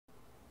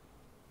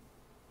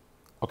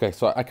Okay,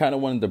 so I kind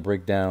of wanted to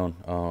break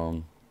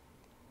down,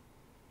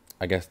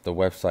 I guess, the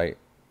website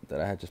that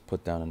I had just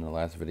put down in the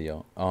last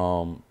video,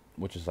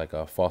 which is like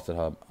a faucet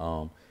hub.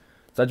 So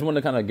I just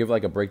wanted to kind of give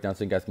like a breakdown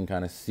so you guys can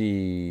kind of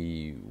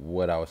see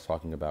what I was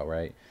talking about,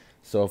 right?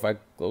 So if I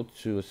go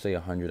to, let's say,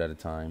 100 at a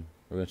time,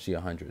 we're going to see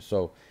 100.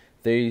 So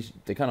they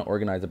kind of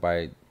organize it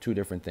by two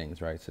different things,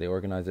 right? So they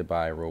organize it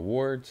by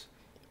rewards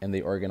and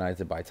they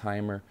organize it by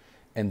timer.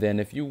 And then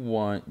if you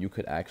want, you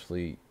could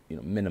actually,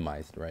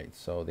 minimize it, right?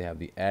 So they have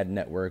the ad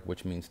network,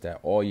 which means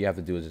that all you have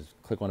to do is just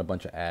click on a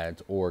bunch of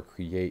ads or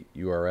create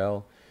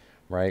URL,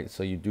 right?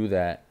 So you do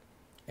that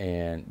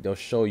and they'll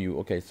show you,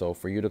 okay, so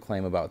for you to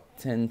claim about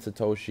 10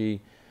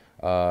 Satoshi,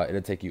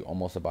 it'll take you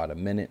almost about a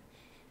minute.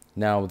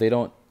 Now, they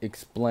don't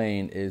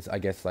explain is, I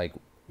guess, like,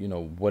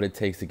 what it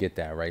takes to get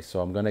that, right? So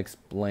I'm going to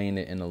explain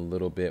it in a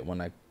little bit when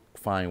I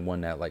find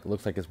one that like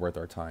looks like it's worth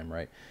our time,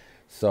 right?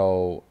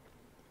 So,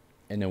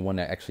 and then one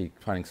that actually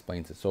kind of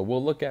explains it. So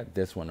we'll look at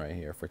this one right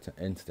here for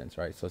instance,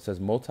 right? So it says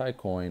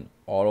multi-coin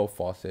auto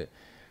faucet,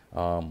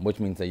 which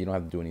means that you don't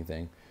have to do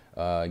anything.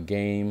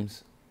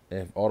 Games,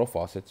 if auto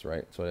faucets,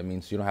 right? So that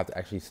means you don't have to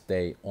actually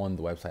stay on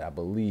the website, I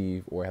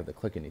believe, or have to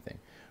click anything,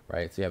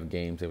 right? So you have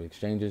games, you have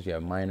exchanges, you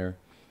have miner,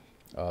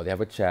 they have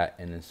a chat,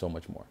 and then so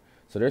much more.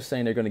 So they're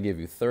saying they're going to give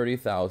you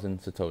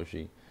 30,000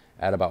 Satoshi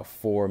at about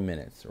 4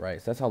 minutes,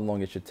 right? So that's how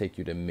long it should take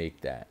you to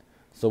make that.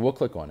 So we'll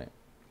click on it.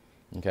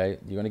 Okay,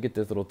 you're going to get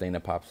this little thing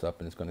that pops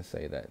up and it's going to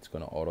say that it's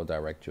going to auto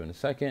direct you in a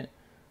second.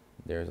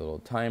 There's a little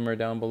timer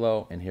down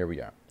below and here we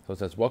are. So it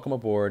says welcome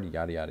aboard,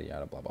 yada yada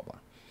yada, blah blah blah,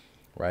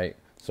 right?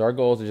 So our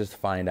goal is to just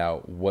find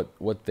out what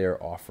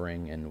they're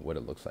offering and what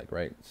it looks like,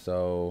 right?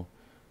 So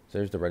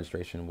there's the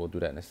registration. We'll do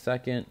that in a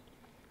second.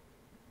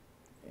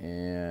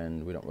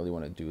 And we don't really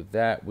want to do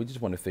that. We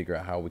just want to figure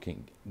out how we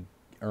can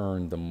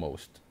earn the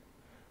most,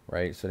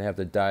 right? So they have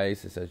the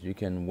dice. It says you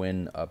can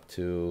win up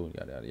to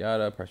yada yada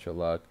yada, press your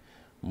luck.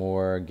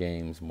 More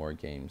games, more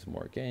games,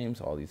 more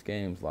games, all these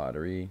games,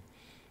 lottery,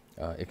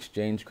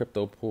 exchange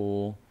crypto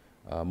pool,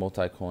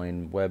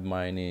 multi-coin web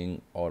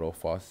mining, auto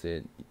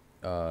faucet.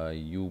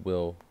 You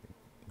will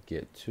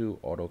get 2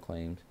 auto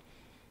claims.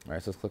 All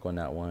right, so let's click on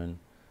that one.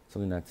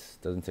 Something that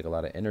doesn't take a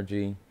lot of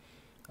energy.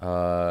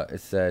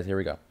 It says, here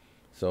we go.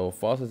 So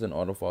faucets and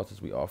auto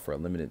faucets, we offer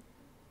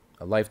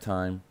a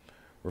lifetime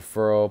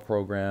referral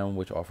program,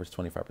 which offers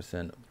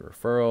 25% of the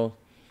referral.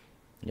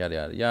 Yada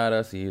yada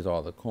yada. So here's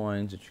all the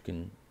coins that you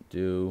can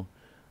do.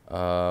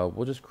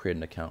 We'll just create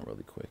an account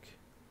really quick.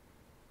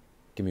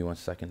 Give me 1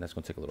 second. That's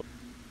gonna take a little.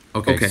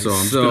 Okay, so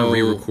I'm just gonna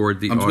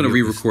re-record the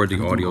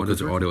audio because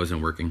the audio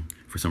isn't working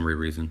for some weird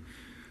reason.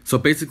 So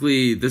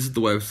basically, this is the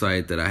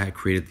website that I had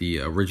created the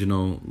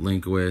original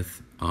link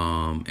with.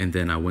 And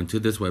then I went to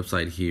this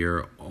website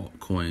here,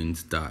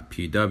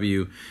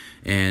 altcoins.pw,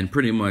 and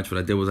pretty much what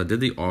I did was I did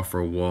the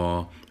offer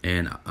wall,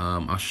 and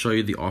I'll show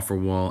you the offer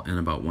wall in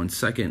about 1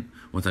 second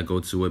once I go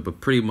to it. But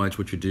pretty much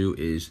what you do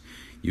is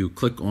you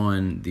click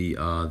on the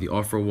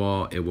offer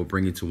wall. It will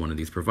bring you to one of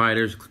these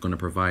providers. Click on the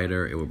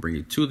provider. It will bring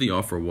you to the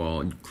offer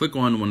wall. You click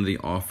on one of the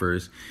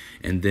offers,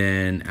 and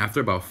then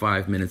after about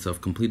 5 minutes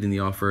of completing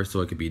the offer,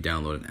 so it could be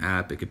download an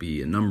app, it could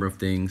be a number of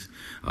things,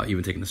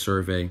 even taking a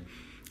survey.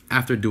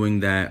 After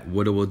doing that,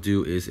 what it will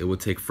do is it will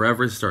take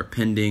forever to start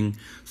pending.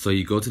 So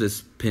you go to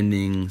this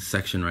pending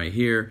section right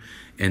here,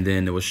 and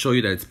then it will show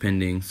you that it's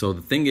pending. So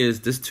the thing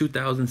is, this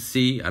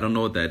 2000C, I don't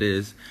know what that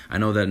is. I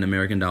know that in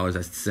American dollars,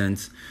 that's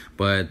cents,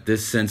 but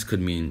this cents could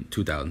mean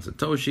 2,000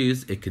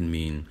 Satoshis. It can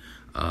mean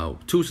 2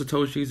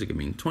 Satoshis. It could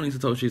mean 20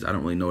 Satoshis. I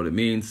don't really know what it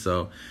means.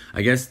 So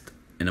I guess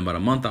in about a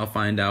month, I'll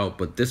find out.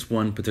 But this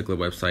one particular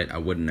website, I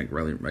wouldn't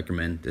really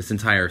recommend. This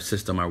entire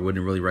system, I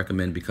wouldn't really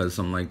recommend because of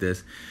something like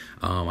this.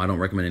 I don't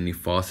recommend any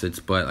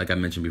faucets. But like I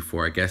mentioned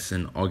before, I guess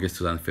in August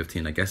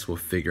 2015, I guess we'll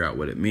figure out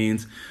what it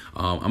means.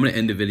 I'm going to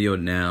end the video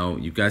now.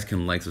 You guys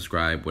can like,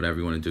 subscribe, whatever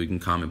you want to do. You can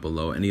comment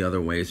below. Any other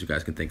ways you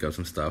guys can think of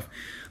some stuff,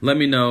 let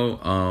me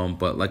know.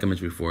 But like I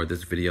mentioned before,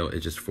 this video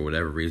is just for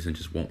whatever reason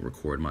just won't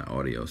record my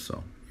audio.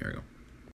 So here we go.